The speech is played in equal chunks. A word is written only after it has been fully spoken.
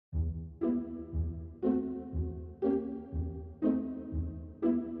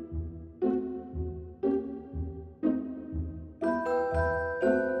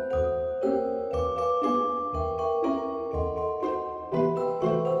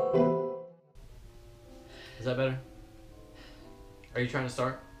that better? Are you trying to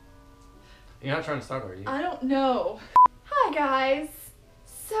start? You're not trying to start, are you? I don't know. Hi guys.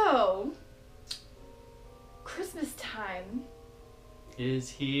 So, Christmas time is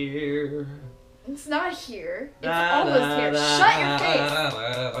here. It's not here. It's almost here. Shut your face.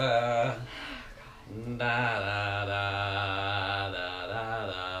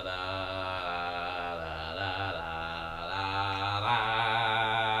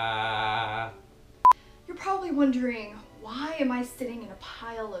 You're probably wondering, why am I sitting in a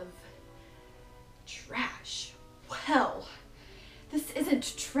pile of trash? Well, this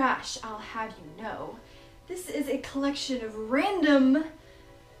isn't trash, I'll have you know. This is a collection of random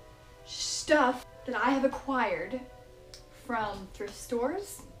stuff that I have acquired from thrift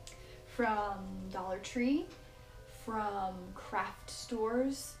stores, from Dollar Tree, from craft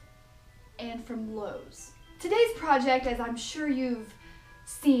stores, and from Lowe's. Today's project, as I'm sure you've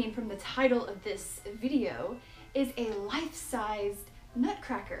seen from the title of this video, is a life-sized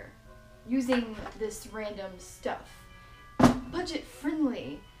Nutcracker using this random stuff.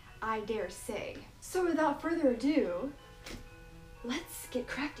 Budget-friendly, I dare say. So without further ado, let's get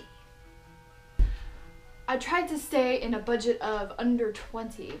crafty. I tried to stay in a budget of under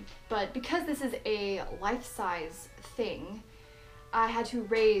 20, but because this is a life-size thing, I had to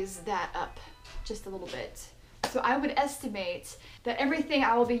raise that up just a little bit. So I would estimate that everything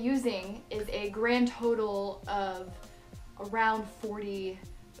I will be using is a grand total of around $40,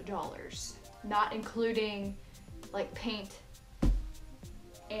 not including like paint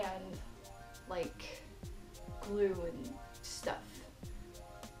and like glue and stuff.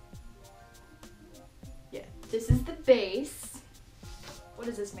 Yeah, this is the base. What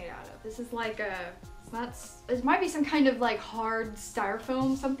is this made out of? This is like a, it might be some kind of like hard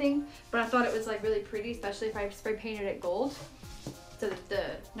styrofoam something, but I thought it was like really pretty, especially if I spray painted it gold so that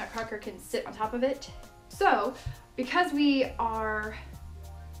the Nutcracker can sit on top of it. So, because we are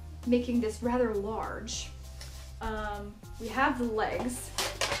making this rather large, we have the legs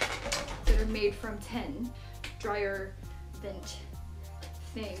that are made from 10 dryer vent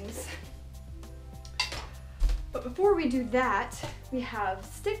things. But before we do that, we have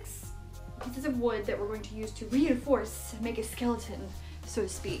sticks, pieces of wood that we're going to use to reinforce, make a skeleton, so to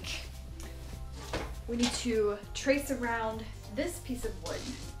speak. We need to trace around this piece of wood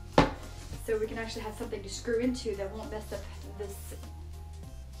so we can actually have something to screw into that won't mess up this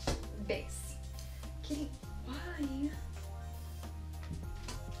base. Kitty, why?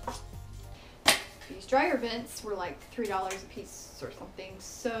 These dryer vents were like $3 a piece or something,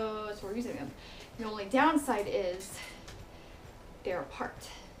 so we're using them. The only downside is they're apart,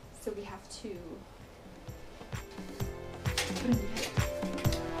 so we have to put them together.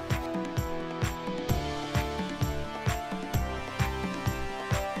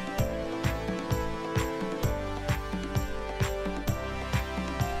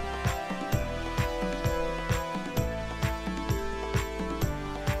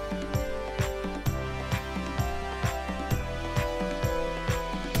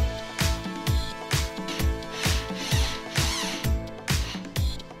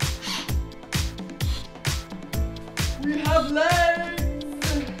 We have legs!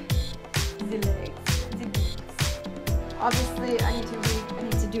 The legs. The legs. Obviously, I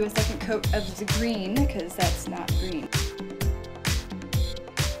need to do a second coat of the green because that's not green.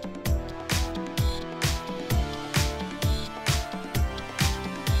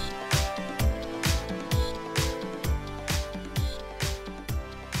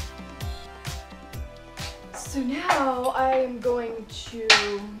 So now I am going to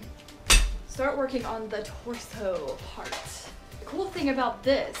start working on the torso part. The cool thing about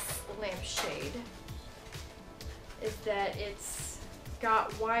this lampshade is that it's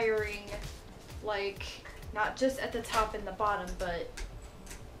got wiring, like not just at the top and the bottom, but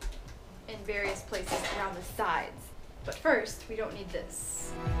in various places around the sides. But first, we don't need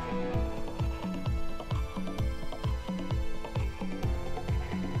this.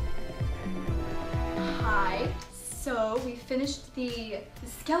 Hi. So we finished the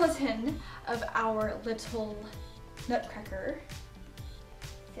skeleton of our little Nutcracker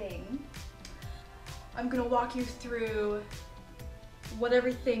thing. I'm gonna walk you through what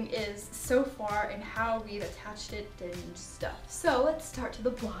everything is so far and how we've attached it and stuff. So let's start to the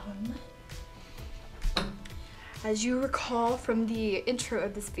bottom. As you recall from the intro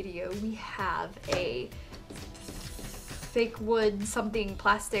of this video, we have a fake wood, something,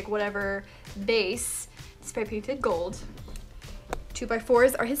 plastic, whatever, base, spray painted gold.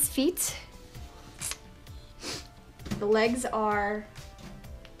 2x4s are his feet. The legs are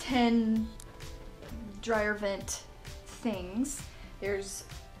 10 dryer vent things. There's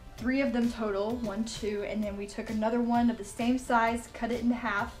 3 of them total, 1, 2, and then we took another one of the same size, cut it in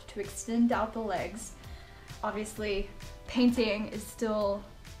half to extend out the legs. Obviously, painting is still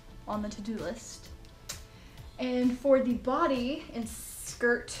on the to-do list. And for the body and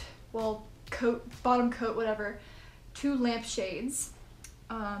skirt, well, coat, bottom coat, whatever, 2 lampshades.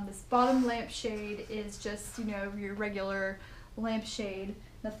 This bottom lampshade is just, you know, your regular lampshade.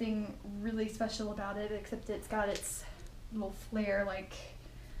 Nothing really special about it, except it's got its little flare like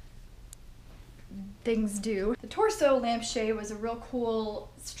things do. The torso lampshade was a real cool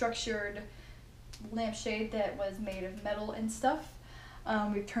structured lampshade that was made of metal and stuff.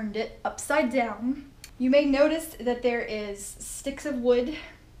 We've turned it upside down. You may notice that there is sticks of wood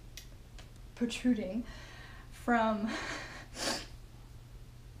protruding from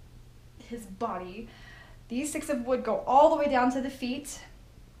his body. These sticks of wood go all the way down to the feet.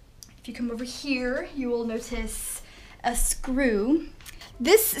 If you come over here, you will notice a screw.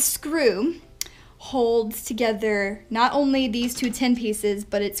 This screw holds together not only these 2 tin pieces,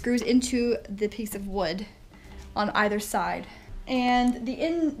 but it screws into the piece of wood on either side. And the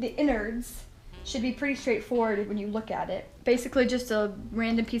innards should be pretty straightforward when you look at it. Basically just a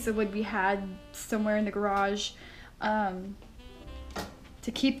random piece of wood we had somewhere in the garage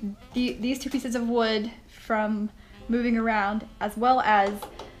to keep these 2 pieces of wood from moving around, as well as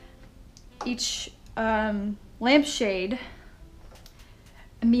each lampshade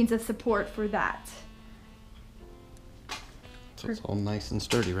a means of support for that. So it's all nice and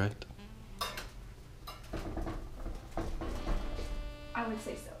sturdy, right? I would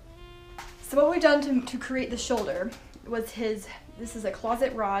say so. So what we've done to create the shoulder was this is a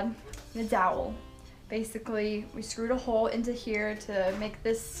closet rod and a dowel. Basically, we screwed a hole into here to make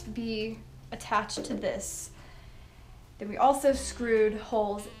this be attached to this. Then we also screwed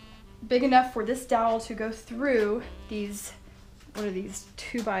holes big enough for this dowel to go through these, what are these,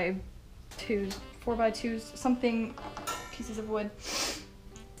 2x2s, 4x2s, something, pieces of wood.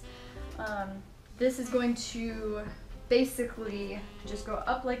 This is going to basically just go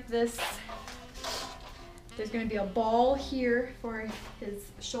up like this. There's going to be a ball here for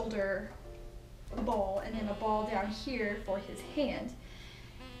his shoulder ball, and then a ball down here for his hand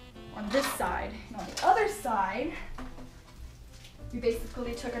on this side. And on the other side, we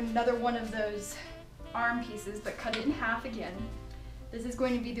basically took another one of those arm pieces but cut it in half again. This is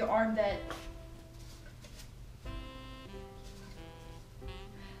going to be the arm that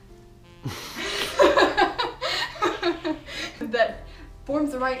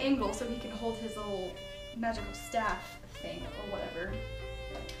forms the right angle so he can hold his little magical staff thing or whatever.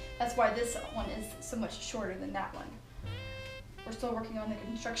 That's why this one is so much shorter than that one. We're still working on the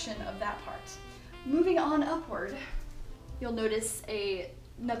construction of that part. Moving on upward, you'll notice get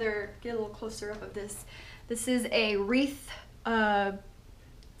a little closer up of this. This is a wreath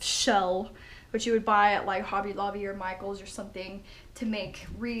shell, which you would buy at like Hobby Lobby or Michael's or something to make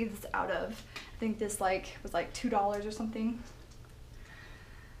wreaths out of. I think this was like $2 or something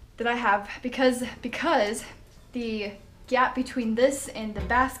that I have because the gap between this and the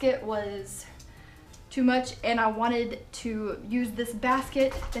basket was too much, and I wanted to use this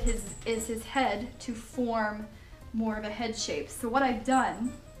basket that is his head to form more of a head shape. So what I've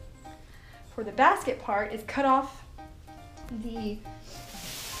done for the basket part is cut off the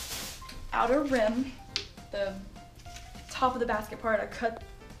outer rim, the top of the basket part. I cut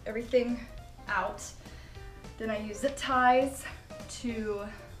everything out. Then I use zip ties to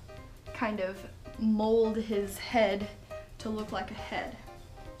kind of mold his head to look like a head.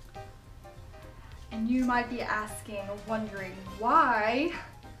 And you might be asking or wondering why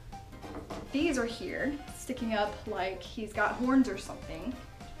these are here, sticking up like he's got horns or something.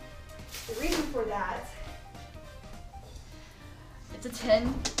 The reason for that, it's a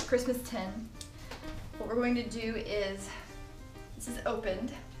tin, Christmas tin. What we're going to do is, this is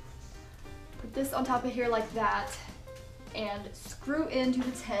opened, put this on top of here like that, and screw into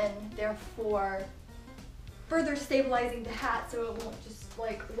the tin, therefore further stabilizing the hat so it won't just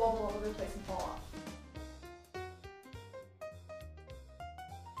like wobble all over the place and fall off.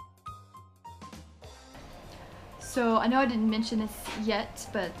 So I know I didn't mention this yet,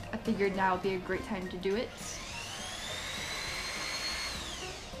 but I figured now would be a great time to do it.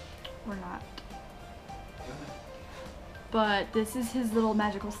 Or not. But this is his little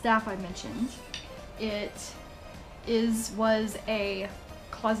magical staff I mentioned. It was a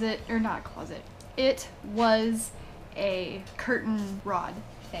closet, or not closet. It was a curtain rod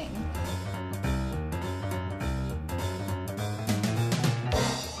thing.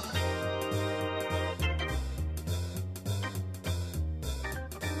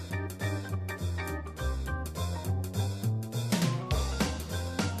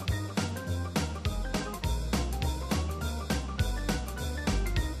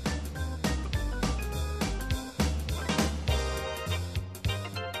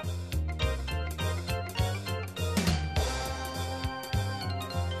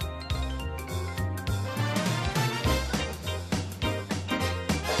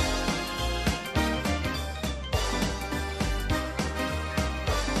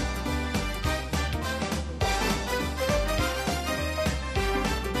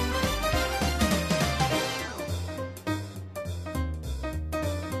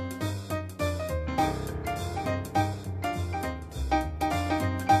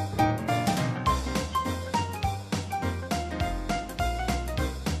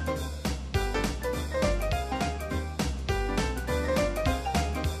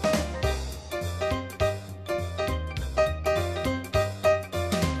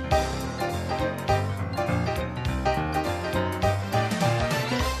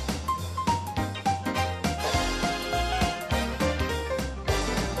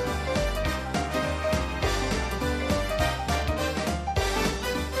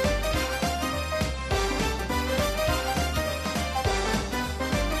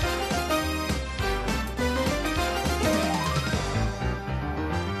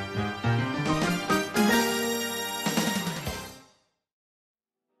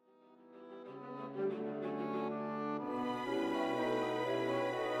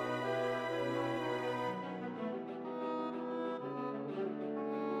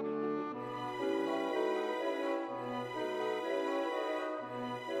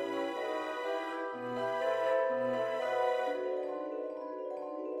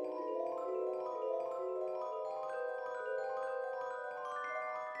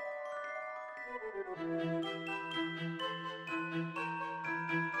 Thank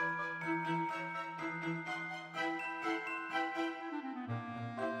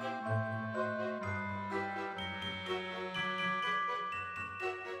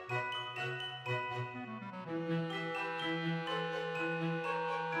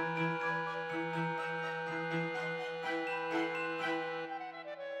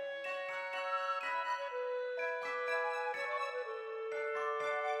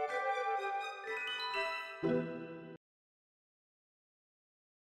you.